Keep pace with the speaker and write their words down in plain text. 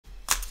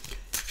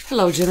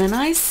Hello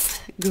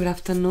Geminis, good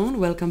afternoon,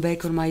 welcome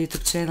back on my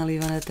YouTube channel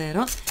Ivana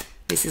Tarot.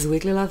 This is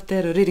weekly love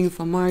tarot reading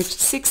from March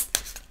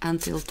 6th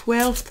until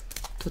 12th,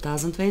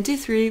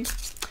 2023.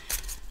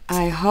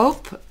 I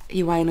hope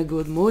you are in a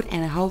good mood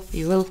and I hope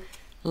you will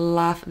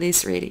love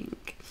this reading.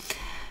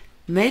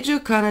 Major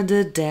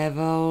Canada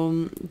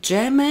Devil,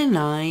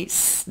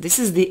 Geminis, this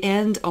is the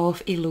end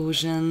of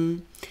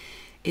illusion.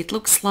 It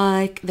looks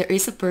like there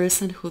is a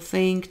person who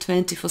thinks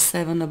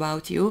 24/7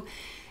 about you,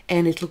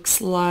 and it looks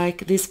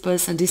like this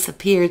person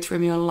disappeared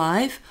from your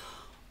life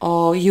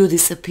or you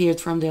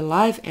disappeared from their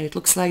life, and it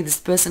looks like this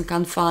person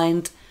can't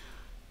find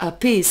a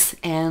peace,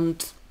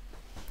 and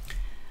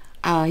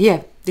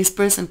this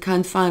person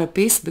can't find a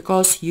peace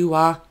because you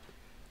are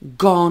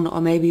gone,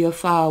 or maybe you're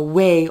far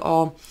away,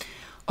 or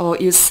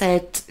you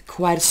set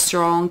quite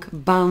strong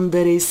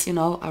boundaries,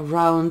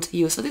 around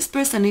you. So this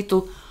person need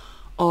to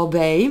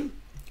obey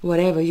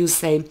whatever you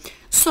say.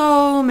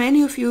 So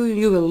many of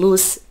you will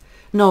lose,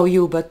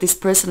 but this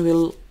person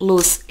will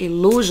lose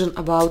illusion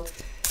about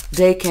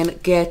they can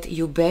get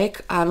you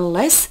back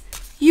unless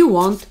you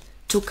want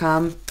to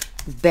come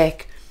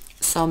back.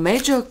 So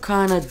Major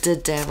Arcana, the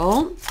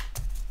Devil,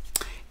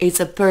 it's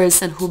a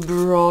person who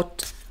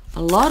brought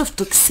a lot of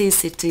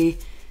toxicity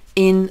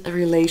in a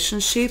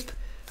relationship.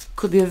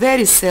 Could be a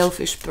very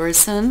selfish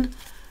person,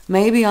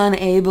 maybe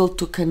unable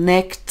to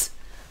connect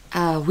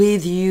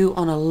with you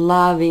on a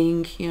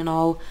loving,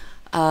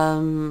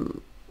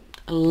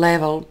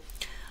 level.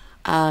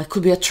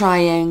 Could be a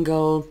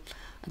triangle.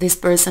 This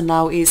person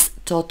now is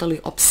totally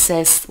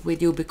obsessed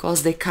with you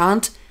because they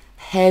can't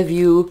have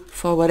you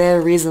for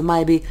whatever reason.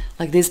 Might be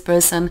like this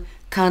person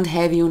can't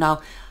have you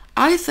now.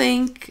 I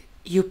think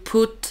you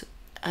put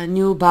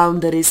new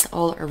boundaries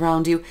all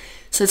around you,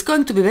 so it's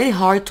going to be very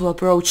hard to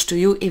approach to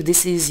you if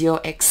this is your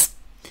ex.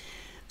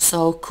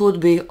 So could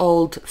be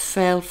old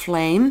fell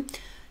flame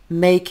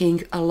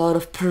making a lot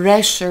of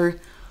pressure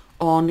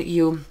on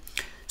you.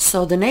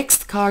 So the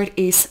next card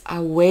is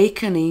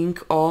Awakening,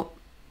 or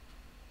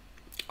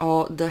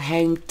the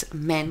Hanged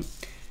Man.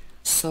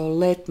 So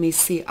let me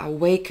see.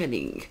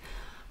 Awakening.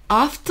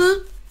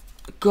 After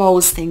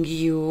ghosting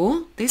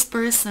you, this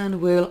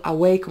person will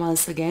awake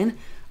once again.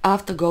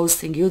 After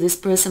ghosting you, this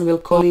person will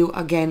call you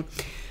again.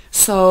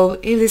 So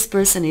if this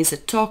person is a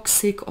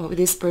toxic, or if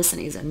this person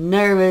is a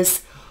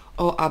nervous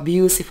or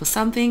abusive or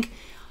something,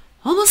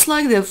 almost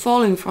like they're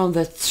falling from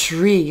the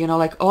tree,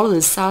 like all of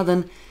a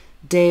sudden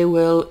they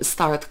will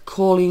start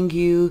calling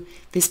you.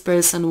 This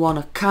person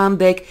wanna come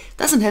back.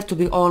 Doesn't have to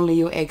be only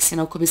your ex,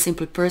 could be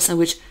simply a person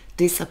which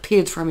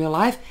disappeared from your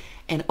life,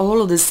 and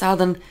all of a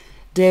sudden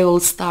they will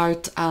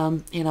start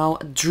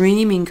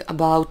dreaming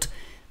about,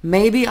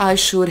 maybe I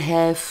should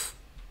have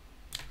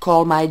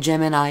called my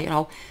Gemini,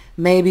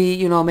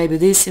 maybe maybe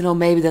this,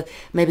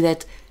 maybe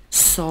that.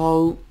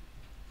 So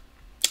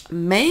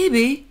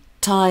maybe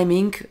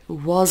timing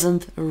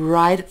wasn't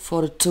right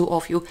for the two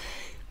of you,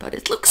 but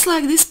it looks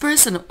like this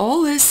person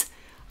always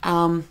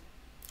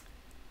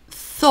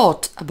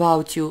thought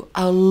about you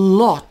a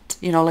lot,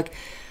 like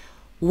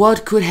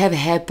what could have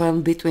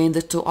happened between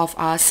the two of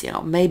us,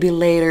 maybe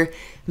later,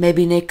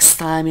 maybe next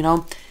time,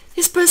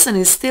 this person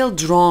is still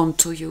drawn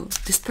to you.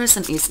 This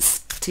person is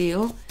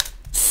still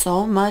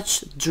so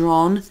much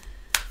drawn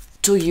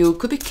to you.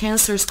 Could be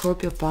Cancer,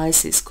 Scorpio,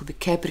 Pisces, could be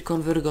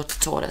Capricorn, Virgo,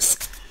 Taurus.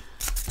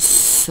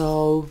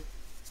 So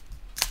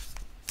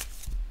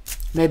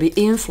maybe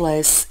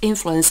influence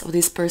of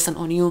this person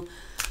on you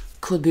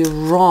could be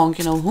wrong,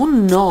 who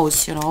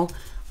knows,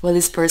 what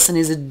this person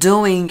is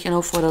doing,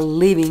 for a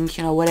living,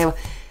 whatever.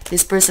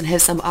 This person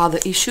has some other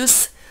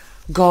issues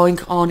going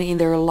on in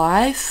their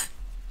life.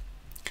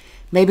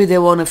 Maybe they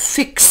want to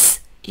fix,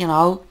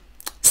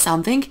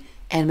 something,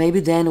 and maybe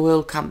then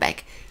will come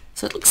back.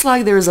 So it looks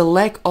like there is a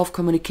lack of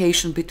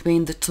communication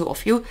between the two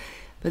of you,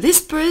 but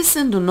this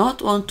person do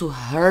not want to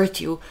hurt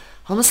you.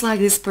 Almost like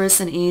this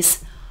person is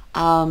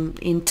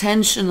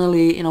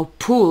intentionally,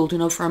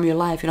 pulled, from your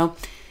life,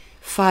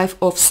 Five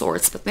of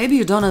Swords. But maybe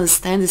you don't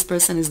understand this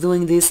person is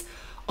doing this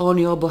on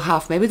your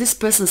behalf. Maybe this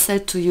person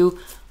said to you,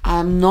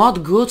 I'm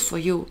not good for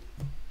you.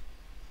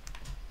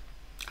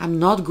 I'm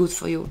not good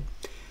for you.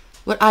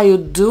 What are you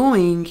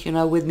doing,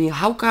 with me?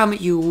 How come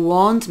you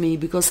want me?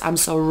 Because I'm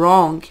so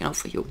wrong,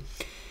 for you.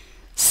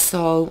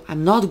 So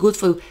I'm not good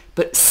for you.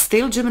 But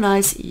still,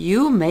 Geminis,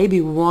 you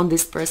maybe want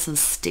this person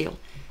still.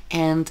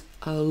 And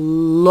a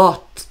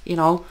lot,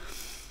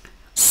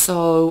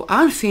 So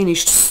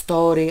unfinished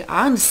story,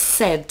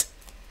 unsaid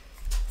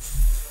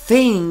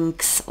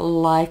things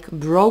like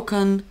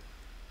broken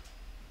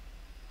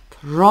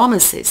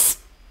promises.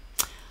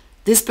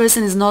 This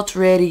person is not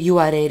ready, you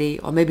are ready,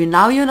 or maybe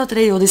now you're not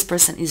ready, or this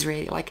person is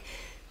ready. Like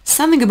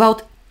something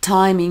about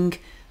timing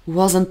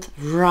wasn't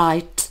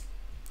right.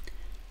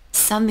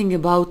 Something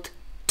about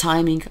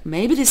timing.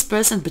 Maybe this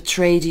person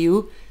betrayed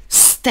you,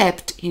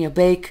 stepped in your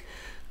back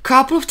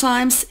couple of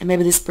times, and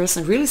maybe this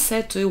person really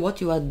said to you,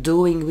 what you are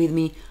doing with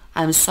me,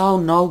 I'm so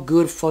no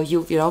good for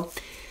you,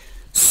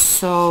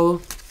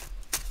 So,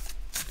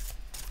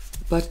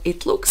 but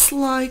it looks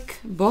like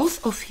both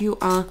of you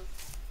are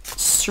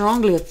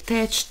strongly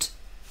attached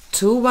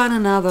to one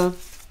another,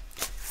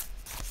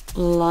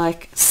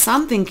 like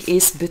something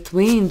is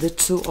between the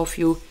two of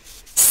you,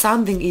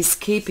 something is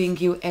keeping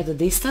you at a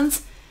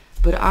distance,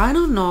 but I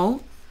don't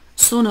know,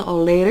 sooner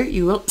or later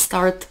you will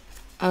start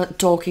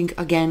talking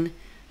again.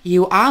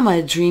 You are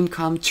my dream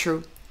come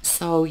true,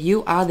 so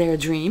you are their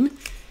dream,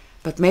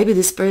 but maybe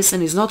this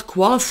person is not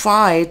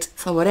qualified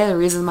for whatever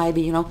reason,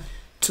 maybe, you know,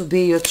 to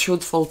be a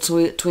truthful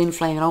twin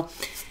flame, you know.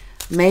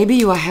 Maybe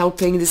you are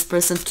helping this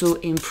person to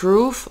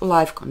improve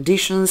life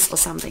conditions or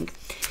something.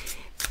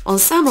 On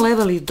some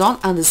level you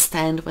don't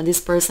understand when this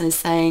person is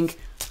saying,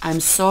 I'm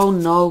so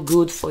no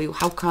good for you,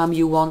 how come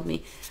you want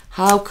me?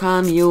 How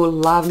come you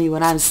love me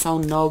when I'm so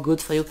no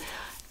good for you?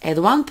 At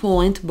one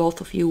point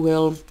both of you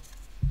will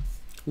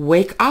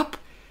wake up,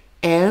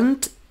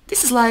 and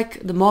this is like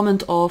the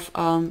moment of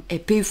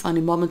epiphany,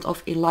 moment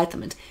of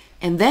enlightenment,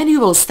 and then you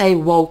will stay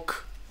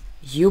woke.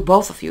 You,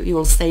 both of you, you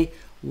will stay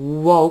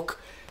woke.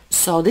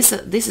 So this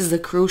is the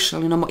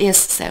crucial, you know. Yes,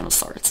 Seven of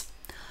Swords.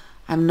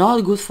 I'm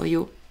not good for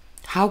you.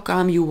 How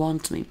come you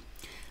want me?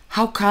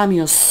 How come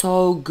you're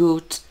so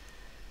good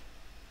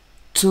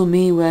to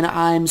me when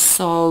I'm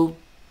so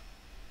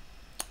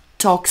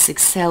toxic,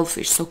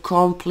 selfish, so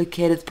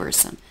complicated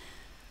person?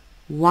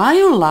 Why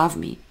you love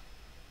me?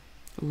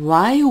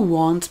 Why you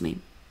want me?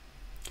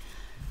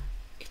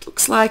 It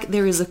looks like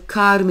there is a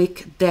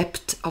karmic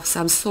depth of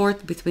some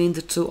sort between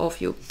the two of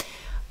you.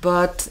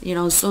 But, you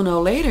know, sooner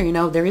or later, you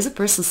know, there is a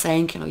person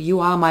saying, you know, you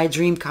are my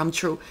dream come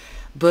true,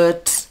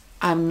 but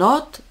I'm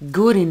not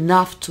good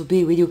enough to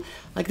be with you.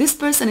 Like, this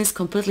person is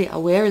completely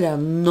aware they're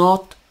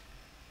not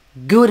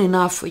good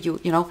enough for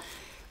you, you know,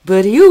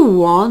 but you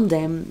want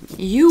them,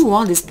 you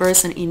want this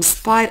person in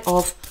spite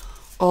of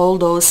all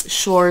those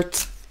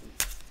shortcomings.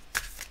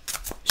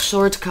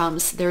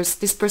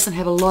 This person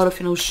have a lot of,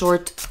 you know,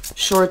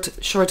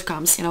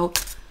 shortcomings, you know,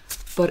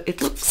 but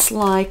it looks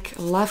like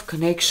life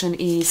connection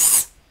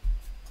is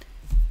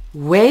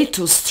way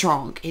too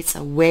strong. It's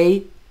a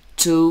way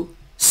too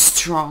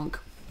strong.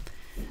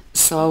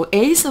 So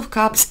Ace of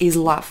Cups is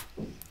love.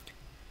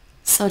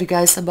 Sorry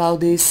guys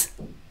about this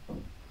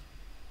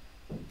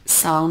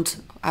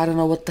sound, I don't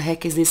know what the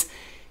heck is this.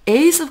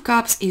 Ace of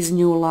Cups is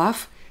new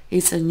love.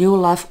 It's a new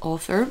love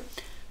offer.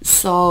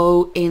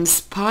 So in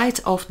spite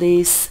of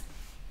this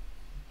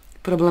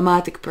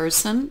problematic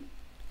person,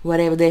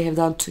 whatever they have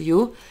done to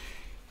you,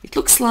 it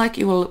looks like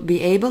you will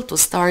be able to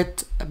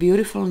start a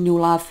beautiful new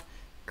love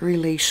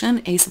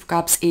relation. Ace of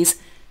Cups is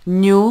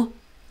new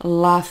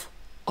love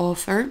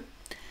offer.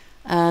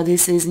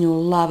 This is new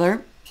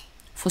lover.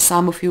 For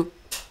some of you,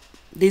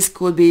 this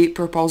could be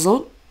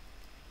proposal.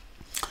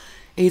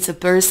 It's a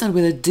person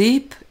with a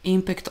deep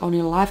impact on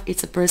your life.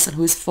 It's a person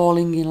who is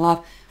falling in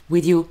love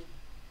with you.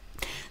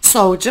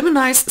 So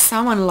Geminis,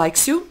 someone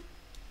likes you,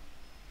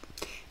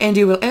 and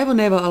you will ever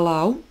never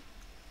allow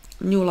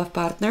new love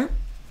partner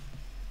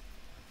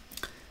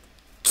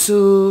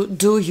to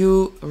do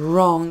you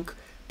wrong,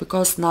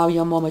 because now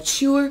you're more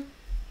mature,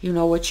 you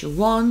know what you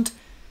want,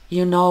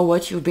 you know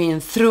what you've been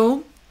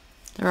through,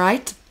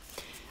 right?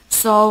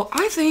 So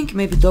I think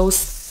maybe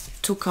those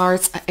two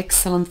cards are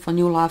excellent for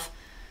new love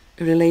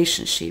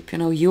relationship. You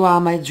know, you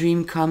are my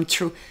dream come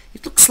true.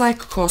 It looks like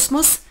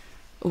Cosmos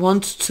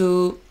wants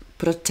to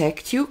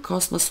protect you,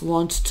 Cosmos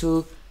wants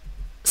to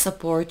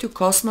support you,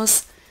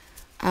 Cosmos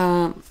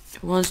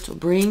wants to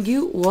bring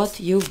you what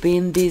you've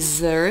been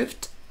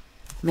deserved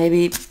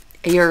maybe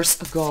years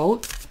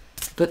ago,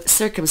 but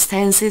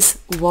circumstances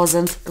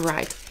wasn't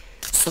right.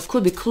 So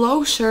could be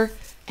closure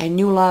and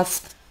new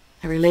love,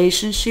 a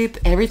relationship,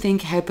 everything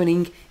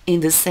happening in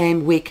the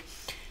same week.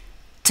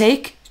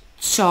 Take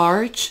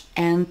charge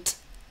and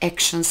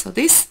action. So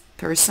this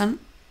person,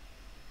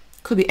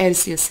 could be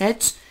Aries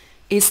Sag,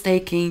 is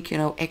taking, you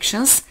know,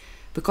 actions,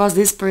 because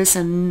this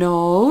person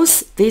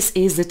knows this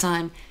is the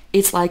time.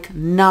 It's like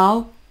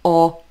now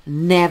or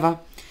never.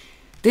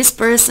 This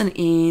person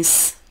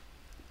is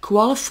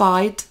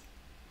qualified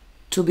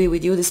to be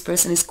with you. This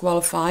person is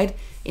qualified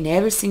in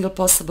every single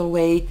possible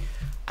way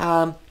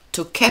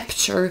to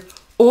capture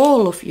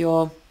all of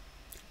your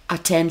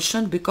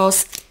attention,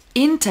 because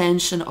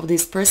intention of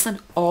this person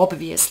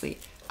obviously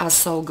are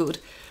so good.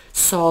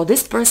 So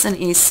this person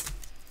is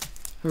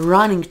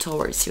running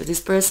towards you. This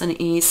person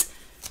is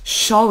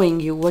showing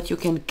you what you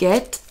can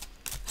get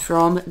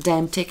from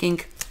them,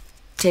 taking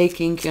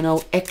you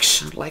know,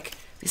 action. Like,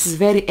 this is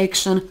very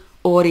action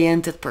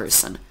oriented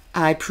person.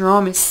 I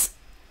promise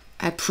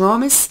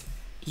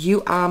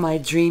you are my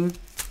dream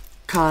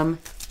come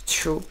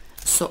true.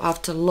 So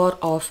after a lot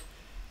of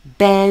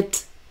bad,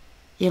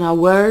 you know,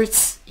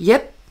 words,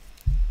 yep,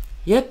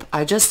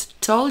 I just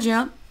told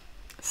you,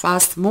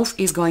 fast move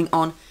is going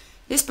on.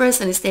 This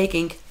person is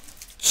taking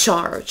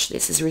charge.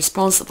 This is a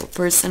responsible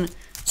person,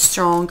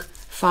 strong,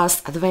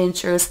 fast,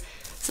 adventurous.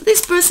 So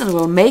this person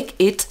will make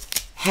it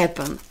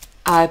happen.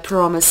 I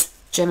promise,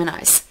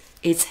 Geminis.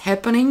 It's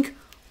happening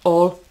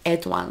all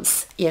at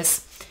once.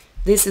 Yes,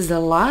 this is the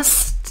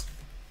last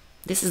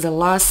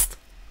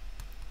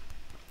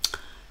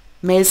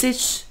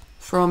message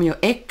from your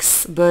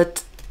ex,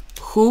 but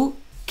who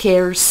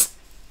cares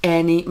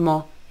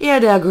anymore? Yeah,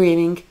 they are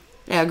grieving.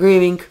 They are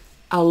grieving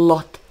a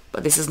lot,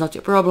 but this is not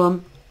your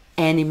problem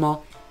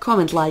anymore.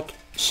 Comment, like,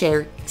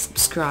 share,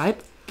 subscribe,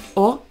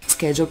 or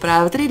schedule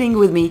private reading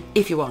with me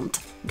if you want.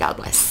 God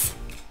bless.